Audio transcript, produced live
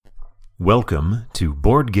Welcome to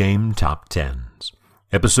Board Game Top Tens,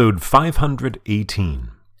 episode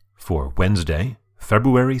 518 for Wednesday,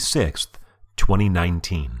 February 6th,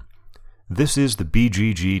 2019. This is the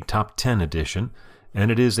BGG Top 10 edition,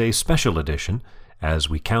 and it is a special edition as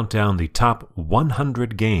we count down the top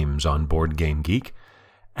 100 games on Board Game Geek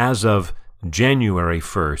as of January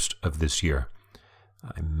 1st of this year.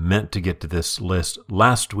 I meant to get to this list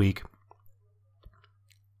last week,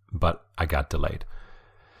 but I got delayed.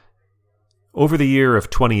 Over the year of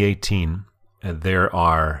 2018, there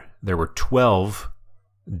were 12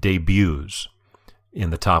 debuts in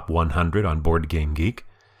the top 100 on Board Game Geek.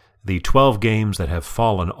 The 12 games that have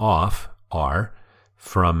fallen off are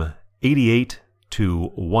from 88 to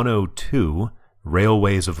 102,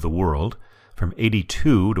 Railways of the World, from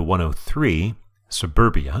 82 to 103,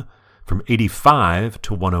 Suburbia, from 85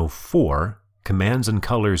 to 104, Commands and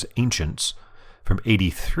Colors Ancients, from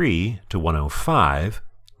 83 to 105,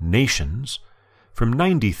 Nations, from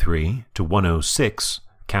 93 to 106,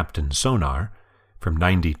 Captain Sonar, from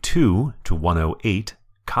 92 to 108,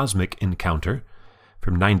 Cosmic Encounter,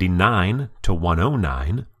 from 99 to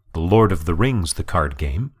 109, The Lord of the Rings, the card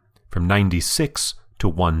game, from 96 to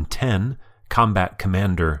 110, Combat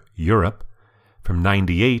Commander Europe, from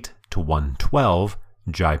 98 to 112,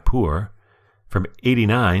 Jaipur, from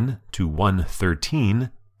 89 to 113,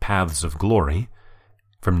 Paths of Glory,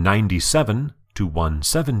 from 97 to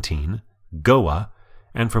 117, Goa,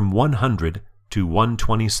 and from 100 to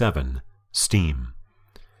 127, Steam.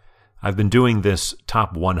 I've been doing this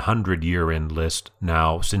top 100 year-end list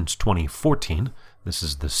now since 2014. This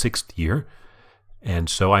is the 6th year, and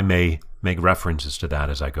so I may make references to that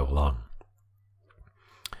as I go along.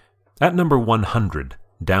 At number 100,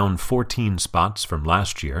 down 14 spots from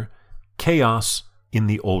last year, Chaos in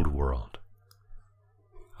the Old World.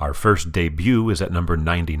 Our first debut is at number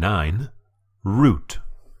 99, Root.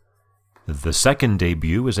 The second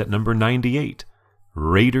debut is at number 98,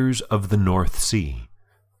 Raiders of the North Sea.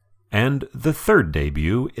 And the third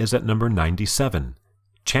debut is at number 97,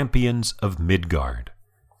 Champions of Midgard.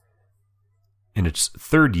 In its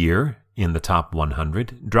third year in the top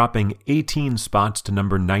 100, dropping 18 spots to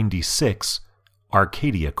number 96,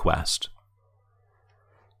 Arcadia Quest.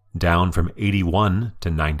 Down from 81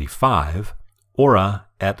 to 95, Ora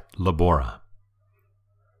et Labora.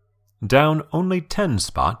 Down only 10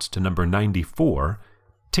 spots to number 94,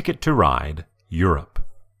 Ticket to Ride, Europe.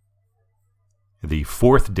 The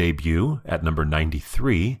fourth debut at number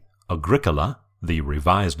 93, Agricola, the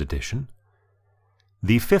revised edition.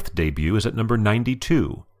 The fifth debut is at number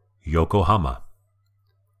 92, Yokohama.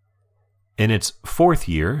 In its fourth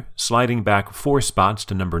year, sliding back 4 spots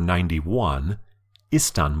to number 91,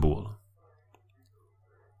 Istanbul.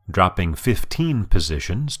 Dropping 15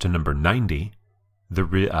 positions to number 90,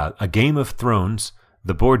 A Game of Thrones,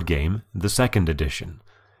 the board game, the second edition.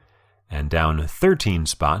 And down 13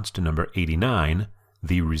 spots to number 89,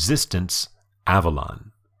 The Resistance,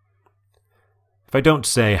 Avalon. If I don't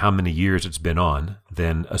say how many years it's been on,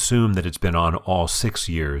 then assume that it's been on all 6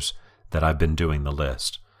 years that I've been doing the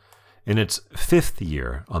list. In its 5th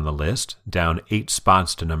year on the list, down 8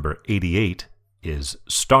 spots to number 88, is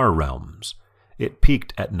Star Realms. It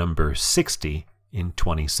peaked at number 60 in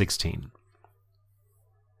 2016.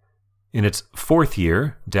 In its 4th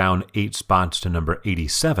year, down 8 spots to number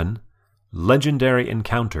 87, Legendary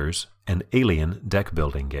Encounters, an alien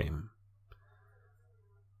deck-building game.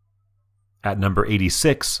 At number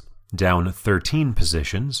 86, down 13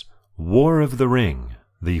 positions, War of the Ring,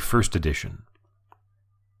 the first edition.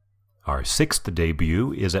 Our 6th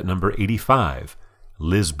debut is at number 85,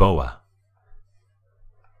 Lisboa.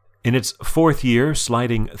 In its 4th year,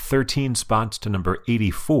 sliding 13 spots to number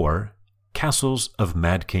 84, Castles of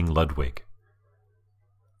Mad King Ludwig.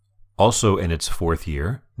 Also in its 4th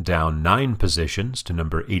year, down 9 positions to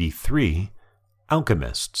number 83,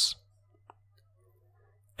 Alchemists.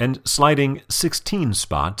 And sliding 16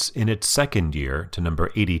 spots in its 2nd year to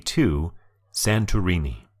number 82,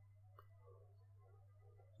 Santorini.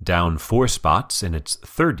 Down 4 spots in its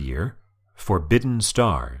 3rd year, Forbidden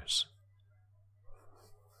Stars.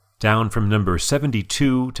 Down from number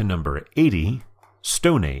 72 to number 80,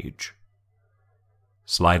 Stone Age.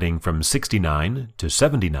 Sliding from 69 to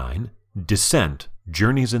 79, Descent,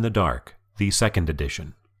 Journeys in the Dark, the second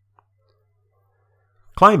edition.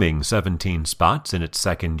 Climbing 17 spots in its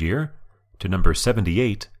 2nd year to number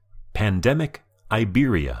 78, Pandemic,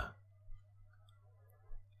 Iberia.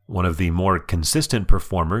 One of the more consistent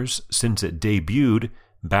performers since it debuted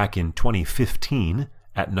back in 2015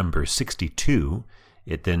 at number 62,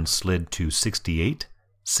 it then slid to 68,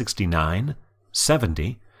 69,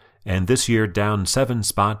 70, and this year down 7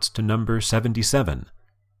 spots to number 77,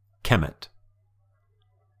 Kemet.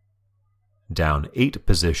 Down 8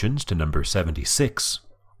 positions to number 76,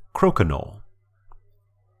 Crokinole.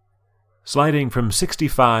 Sliding from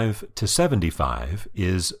 65 to 75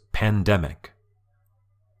 is Pandemic.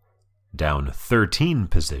 Down 13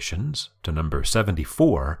 positions to number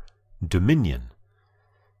 74, Dominion.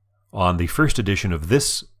 On the first edition of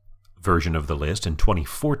this version of the list in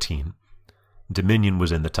 2014, Dominion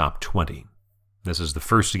was in the top 20. This is the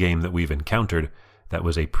first game that we've encountered that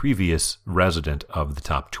was a previous resident of the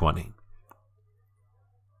top 20.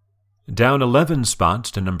 Down 11 spots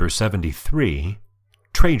to number 73,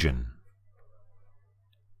 Trajan.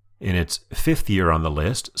 In its 5th year on the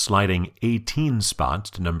list, sliding 18 spots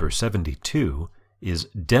to number 72, is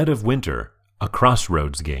Dead of Winter, a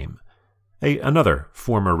Crossroads game. Another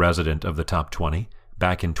former resident of the top 20.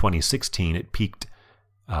 Back in 2016, it peaked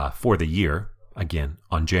for the year, again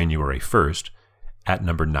on January 1st, at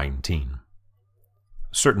number 19.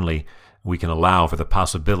 Certainly, we can allow for the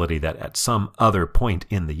possibility that at some other point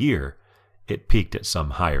in the year, it peaked at some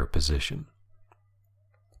higher position.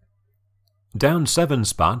 Down 7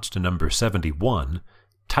 spots to number 71,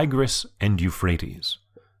 Tigris and Euphrates.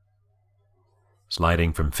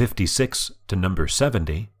 Sliding from 56 to number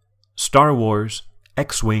 70, Star Wars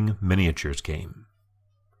X-Wing Miniatures game.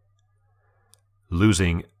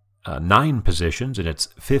 Losing 9 positions in its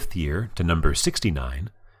 5th year to number 69,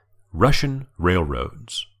 Russian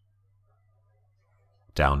Railroads.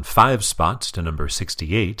 Down 5 spots to number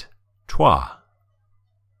 68, Troyes.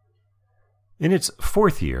 In its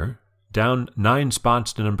 4th year, down 9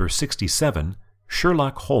 spots to number 67,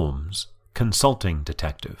 Sherlock Holmes, Consulting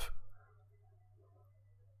Detective.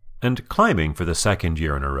 And climbing for the 2nd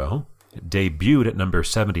year in a row, it debuted at number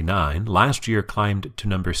 79, last year climbed to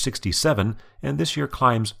number 67, and this year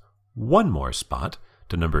climbs 1 more spot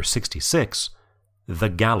to number 66, The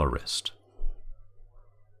Gallerist.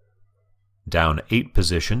 Down 8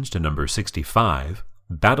 positions to number 65,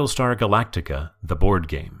 Battlestar Galactica, the board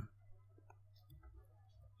game.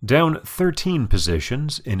 Down 13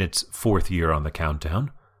 positions in its 4th year on the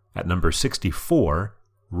countdown, at number 64,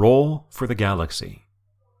 Roll for the Galaxy.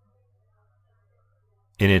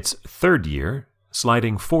 In its 3rd year,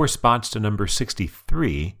 sliding 4 spots to number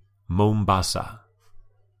 63, Mombasa.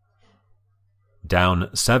 Down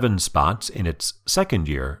 7 spots in its 2nd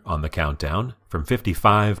year on the countdown, from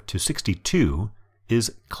 55 to 62,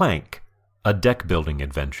 is Clank, a deck-building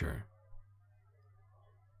adventure.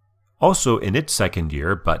 Also in its 2nd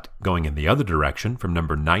year, but going in the other direction, from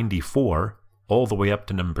number 94 all the way up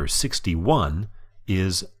to number 61,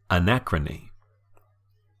 is Anachrony.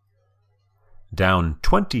 Down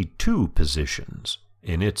 22 positions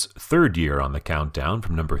in its 3rd year on the countdown,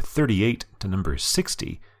 from number 38 to number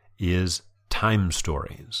 60, is Time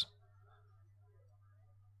Stories.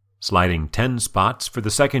 Sliding 10 spots for the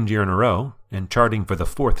 2nd year in a row, and charting for the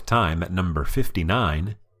 4th time at number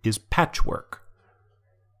 59, is Patchwork.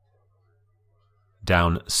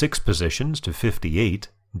 Down 6 positions to 58,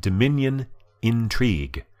 Dominion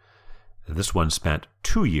Intrigue. This one spent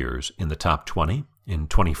 2 years in the top 20, in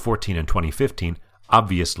 2014 and 2015,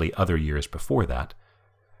 obviously other years before that,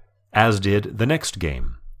 as did the next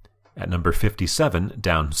game. At number 57,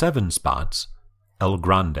 down 7 spots, El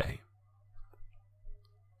Grande.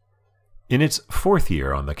 In its 4th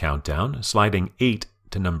year on the countdown, sliding 8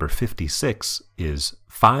 to number 56, is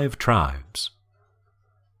 5 Tribes.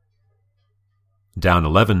 Down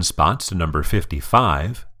 11 spots to number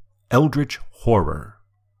 55, Eldritch Horror.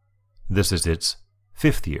 This is its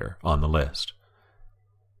 5th year on the list.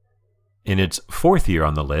 In its 4th year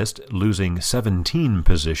on the list, losing 17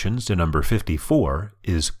 positions to number 54,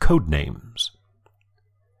 is Codenames.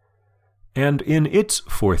 And in its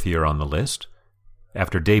 4th year on the list,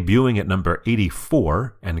 after debuting at number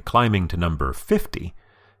 84 and climbing to number 50,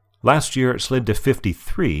 last year it slid to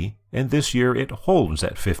 53, and this year it holds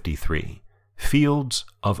at 53, Fields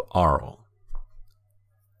of Arle.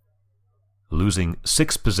 Losing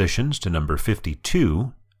 6 positions to number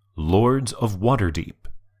 52, Lords of Waterdeep.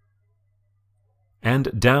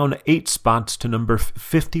 And down 8 spots to number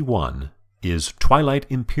 51 is Twilight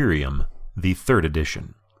Imperium, the 3rd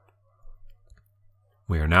edition.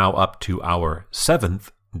 We are now up to our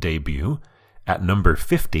 7th debut at number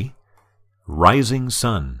 50, Rising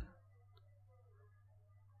Sun.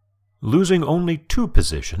 Losing only 2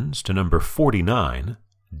 positions to number 49,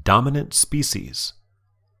 Dominant Species.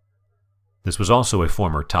 This was also a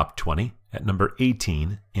former top 20 at number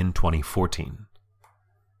 18 in 2014.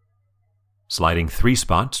 Sliding 3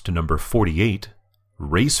 spots to number 48,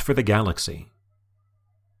 Race for the Galaxy.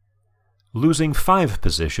 Losing 5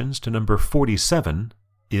 positions to number 47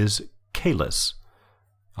 is Caelus,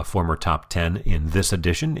 a former top 10 in this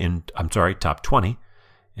edition, top 20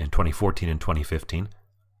 in 2014 and 2015,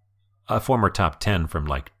 a former top 10 from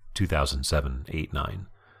like 2007, 8, 9.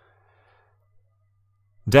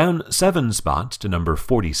 Down 7 spots to number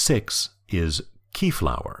 46 is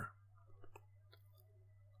Keyflower.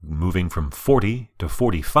 Moving from 40 to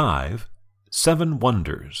 45, 7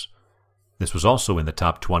 Wonders. This was also in the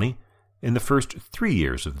top 20 in the first 3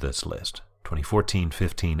 years of this list, 2014,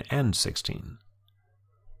 15, and 16.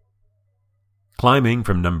 Climbing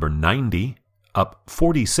from number 90 up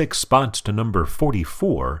 46 spots to number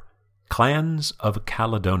 44, Clans of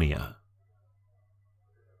Caledonia.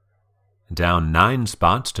 Down 9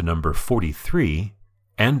 spots to number 43,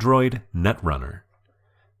 Android Netrunner.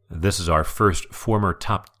 This is our first former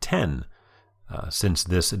top 10 since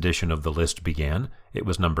this edition of the list began. It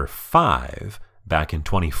was number 5 back in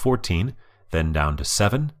 2014, then down to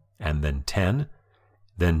 7, and then 10,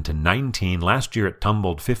 then to 19. Last year it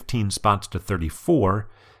tumbled 15 spots to 34.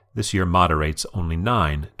 This year moderates only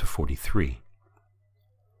 9 to 43.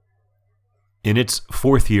 In its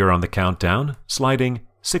 4th year on the countdown, sliding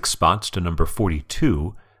 6 spots to number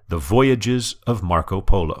 42, The Voyages of Marco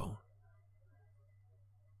Polo.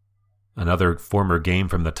 Another former game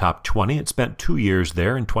from the top 20. It spent 2 years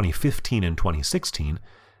there in 2015 and 2016.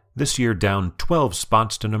 This year down 12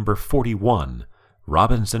 spots to number 41,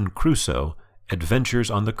 Robinson Crusoe,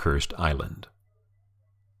 Adventures on the Cursed Island.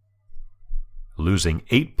 Losing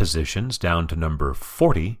 8 positions down to number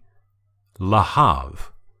 40, Le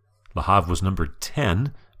Havre. Le Havre was number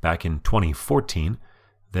 10 back in 2014,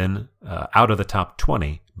 then out of the top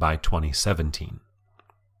 20 by 2017.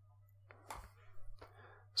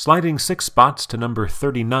 Sliding 6 spots to number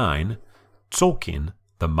 39, Tzolk'in,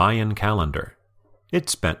 the Mayan Calendar. It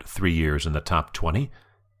spent 3 years in the top 20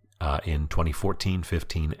 in 2014,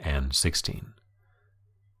 15, and 16.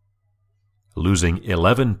 Losing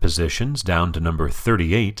 11 positions down to number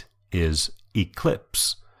 38 is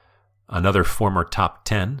Eclipse, another former top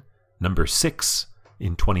 10, number 6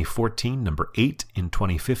 in 2014, number 8 in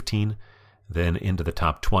 2015, then into the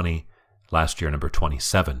top 20, last year number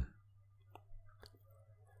 27.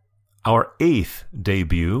 Our 8th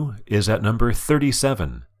debut is at number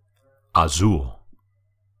 37, Azul.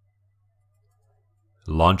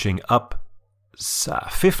 Launching up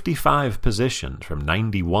 55 positions from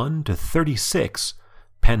 91 to 36,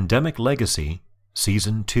 Pandemic Legacy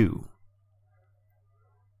Season 2.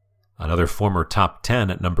 Another former top 10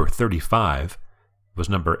 at number 35 was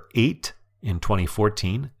number 8 in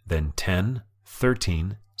 2014, then 10,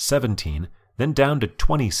 13, 17, then down to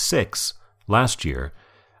 26 last year.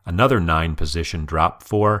 Another 9 position drop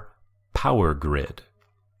for Power Grid.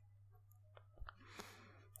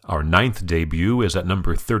 Our 9th debut is at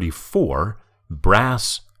number 34,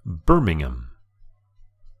 Brass Birmingham.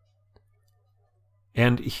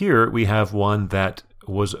 And here we have one that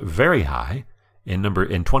was very high. In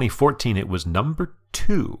 2014 it was number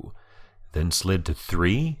 2, then slid to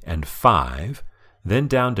 3 and 5, then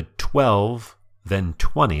down to 12, then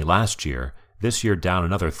 20 last year. This year down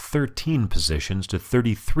another 13 positions to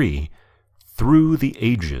 33, Through the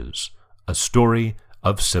Ages, A Story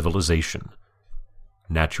of Civilization.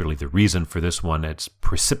 Naturally, the reason for this one, its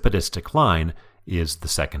precipitous decline, is the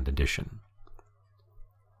 2nd edition.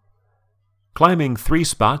 Climbing 3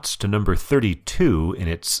 spots to number 32 in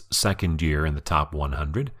its 2nd year in the top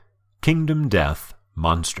 100, Kingdom Death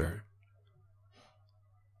Monster.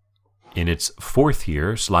 In its 4th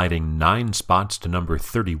year, sliding 9 spots to number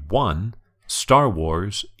 31, Star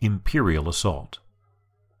Wars Imperial Assault.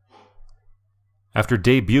 After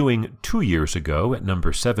debuting 2 years ago at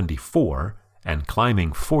number 74 and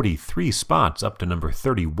climbing 43 spots up to number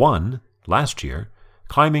 31 last year,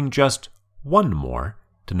 climbing just 1 more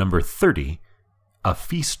to number 30, A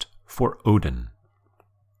Feast for Odin.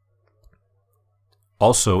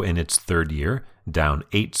 Also in its 3rd year, down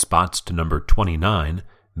 8 spots to number 29,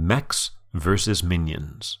 Mechs vs.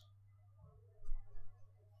 Minions.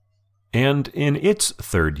 And in its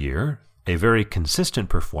 3rd year, a very consistent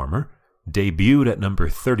performer, debuted at number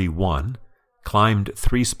 31, climbed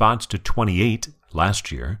 3 spots to 28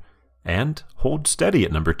 last year, and holds steady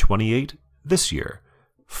at number 28 this year,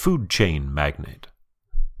 Food Chain Magnate.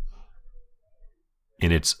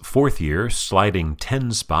 In its 4th year, sliding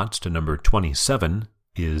 10 spots to number 27,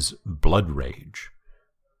 is Blood Rage.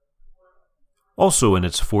 Also in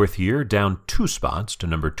its 4th year, down 2 spots to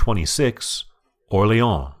number 26,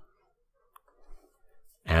 Orléans.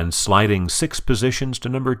 And sliding 6 positions to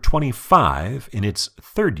number 25 in its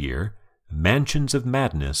 3rd year, Mansions of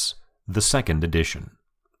Madness, the 2nd edition.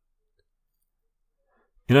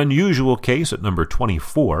 An unusual case at number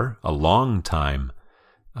 24, a long-time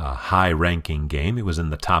high-ranking game. It was in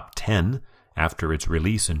the top 10 after its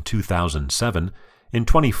release in 2007. In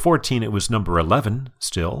 2014, it was number 11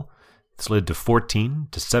 still. It slid to 14,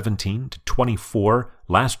 to 17, to 24,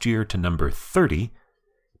 last year to number 30.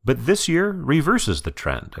 But this year reverses the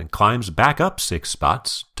trend and climbs back up 6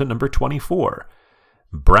 spots to number 24.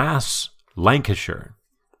 Brass Lancashire.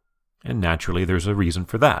 And naturally, there's a reason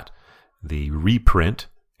for that. The reprint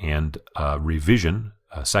and revision,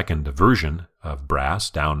 a second version of Brass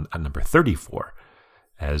down at number 34,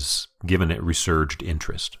 has given it resurged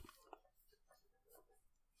interest.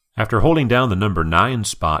 After holding down the number 9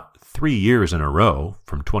 spot 3 years in a row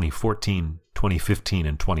from 2014, 2015,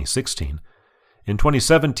 and 2016, in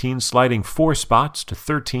 2017 sliding 4 spots to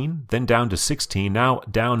 13, then down to 16, now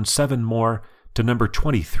down 7 more to number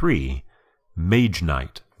 23, Mage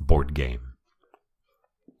Knight board game.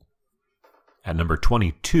 At number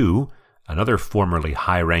 22, another formerly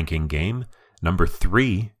high-ranking game, number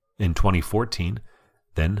 3 in 2014,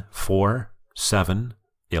 then 4, 7,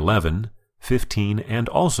 11, 15, and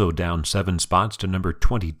also down 7 spots to number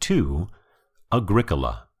 22,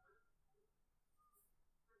 Agricola.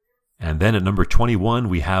 And then at number 21,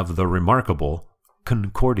 we have the remarkable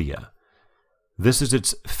Concordia. This is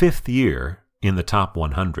its 5th year in the top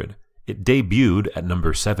 100. It debuted at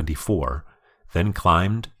number 74, then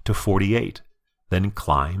climbed to 48, then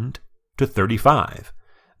climbed to 35,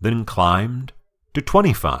 then climbed to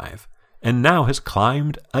 25, and now has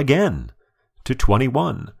climbed again to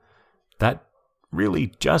 21. That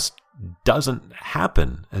really just doesn't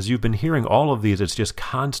happen. As you've been hearing all of these, it's just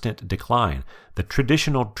constant decline. The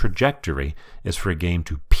traditional trajectory is for a game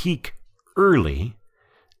to peak early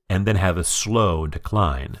and then have a slow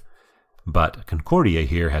decline. But Concordia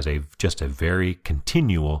here has just a very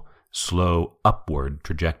continual, slow upward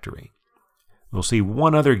trajectory. We'll see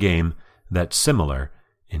one other game that's similar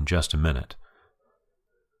in just a minute.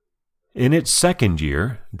 In its 2nd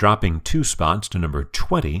year, dropping 2 spots to number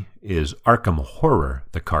 20, is Arkham Horror,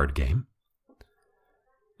 the card game.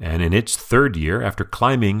 And in its 3rd year, after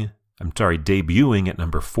debuting at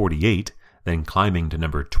number 48, then climbing to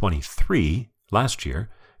number 23 last year,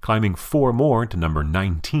 climbing 4 more to number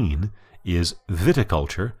 19, is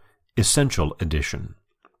Viticulture Essential Edition.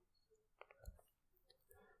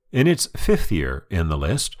 In its 5th year in the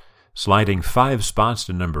list, sliding 5 spots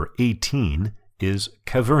to number 18, is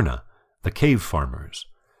Caverna, the Cave Farmers.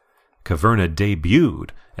 Caverna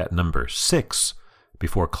debuted at number 6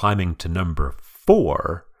 before climbing to number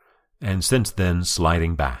 4, and since then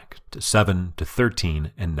sliding back to 7, to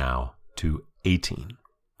 13, and now to 18.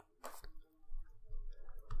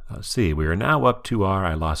 Let's see, we are now up to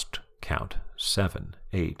I lost count, 7,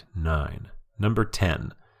 8, 9, number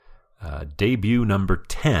 10. Debut number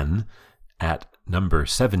 10 at number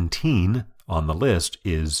 17 on the list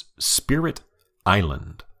is Spirit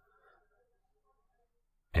Island.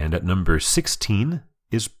 And at number 16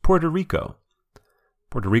 is Puerto Rico.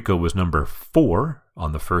 Puerto Rico was number 4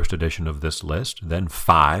 on the first edition of this list, then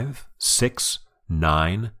 5, 6,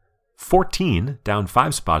 9, 14, down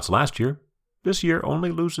 5 spots last year. This year only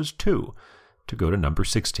loses 2 to go to number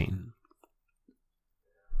 16.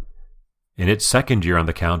 In its 2nd year on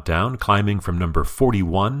the countdown, climbing from number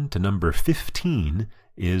 41 to number 15,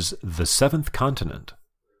 is The Seventh Continent.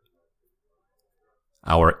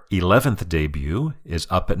 Our 11th debut is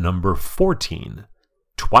up at number 14,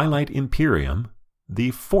 Twilight Imperium,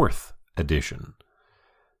 the 4th edition.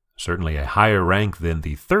 Certainly a higher rank than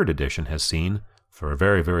the 3rd edition has seen for a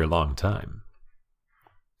very, very long time.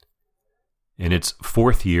 In its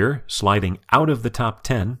 4th year, sliding out of the top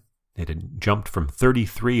 10, it had jumped from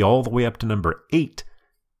 33 all the way up to number 8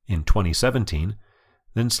 in 2017,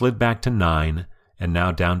 then slid back to 9, and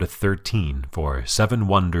now down to 13 for Seven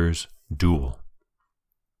Wonders Duel.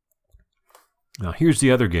 Now here's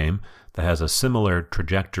the other game that has a similar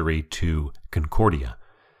trajectory to Concordia.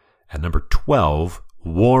 At number 12,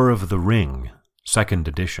 War of the Ring, 2nd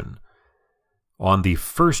edition. On the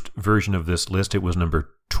first version of this list, it was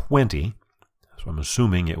number 20. So I'm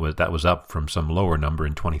assuming that was up from some lower number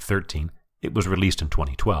in 2013. It was released in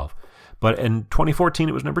 2012. But in 2014,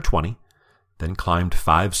 it was number 20, then climbed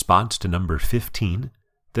 5 spots to number 15,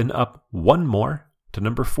 then up 1 more to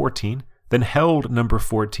number 14, then held number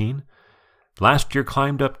 14. Last year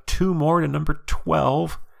climbed up 2 more to number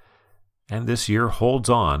 12, and this year holds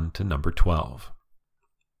on to number 12.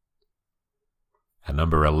 At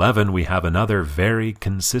number 11, we have another very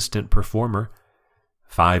consistent performer.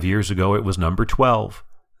 5 years ago, it was number 12,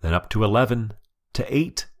 then up to 11, to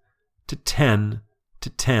 8, to 10, to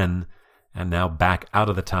 10, and now back out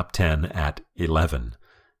of the top 10 at 11,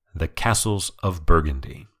 The Castles of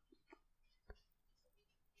Burgundy.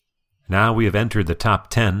 Now we have entered the top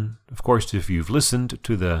 10. Of course, if you've listened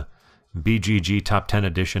to the BGG Top 10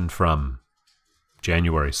 edition from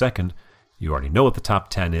January 2nd, you already know what the top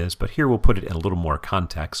 10 is, but here we'll put it in a little more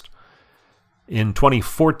context. In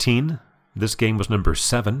 2014, this game was number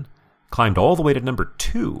 7, climbed all the way to number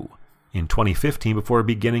 2 in 2015 before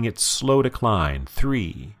beginning its slow decline.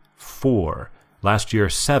 3, 4, last year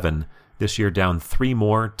 7, this year down 3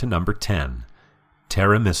 more to number 10,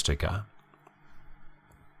 Terra Mystica.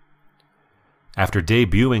 After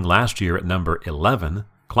debuting last year at number 11,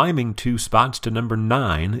 climbing 2 spots to number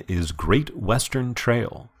 9 is Great Western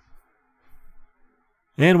Trail.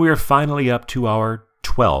 And we are finally up to our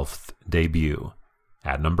 12th debut.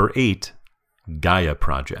 At number 8, Gaia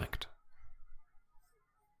Project.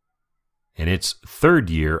 In its 3rd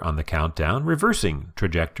year on the countdown, reversing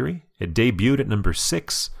trajectory, it debuted at number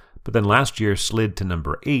 6, but then last year slid to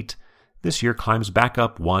number 8. This year climbs back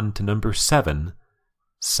up 1 to number 7,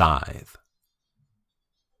 Scythe.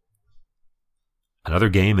 Another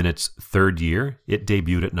game in its 3rd year, it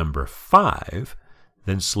debuted at number 5,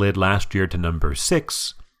 then slid last year to number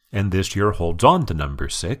 6, and this year holds on to number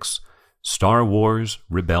 6, Star Wars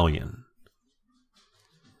Rebellion.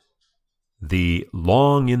 The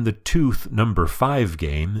long-in-the-tooth number 5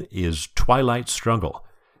 game is Twilight Struggle.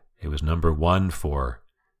 It was number 1 for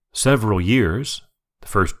several years, the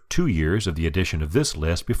first 2 years of the edition of this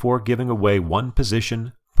list, before giving away 1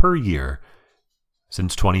 position per year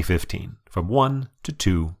since 2015, from 1 to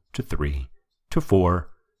 2 to 3 to 4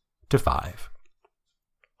 to 5.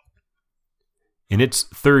 In its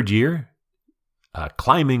 3rd year,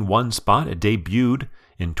 climbing 1 spot, it debuted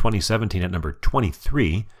in 2017 at number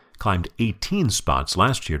 23, climbed 18 spots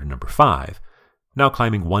last year to number 5, now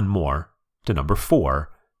climbing 1 more to number 4,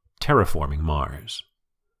 Terraforming Mars.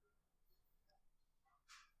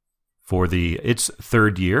 For its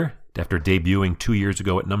 3rd year, after debuting 2 years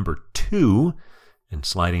ago at number 2, and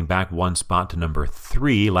sliding back 1 spot to number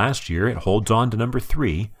 3 last year, it holds on to number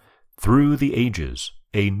 3, Through the Ages,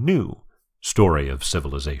 a new story of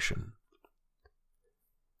civilization.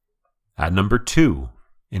 At number 2,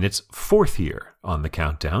 in its 4th year on the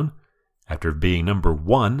countdown, after being number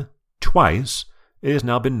 1 twice, it has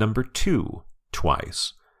now been number 2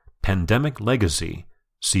 twice, Pandemic Legacy,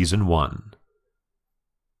 Season 1.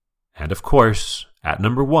 And of course, at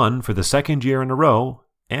number 1 for the 2nd year in a row,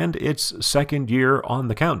 and its 2nd year on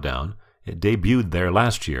the countdown, it debuted there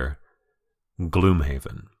last year,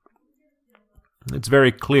 Gloomhaven. It's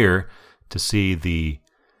very clear to see the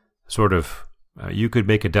sort of, you could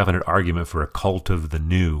make a definite argument for a cult of the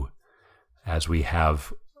new, as we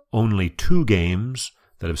have only 2 games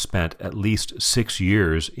that have spent at least 6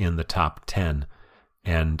 years in the top 10.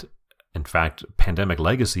 And in fact, Pandemic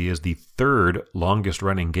Legacy is the 3rd longest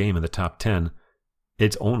running game in the top 10.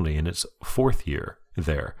 It's only in its 4th year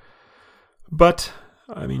there. But,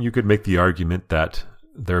 I mean, you could make the argument that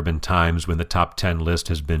there have been times when the top 10 list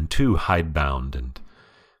has been too hidebound and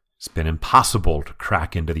it's been impossible to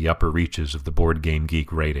crack into the upper reaches of the Board Game Geek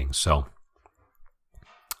rating. So,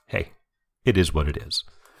 hey, it is what it is.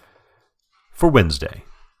 For Wednesday,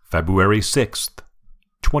 February 6th,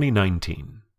 2019.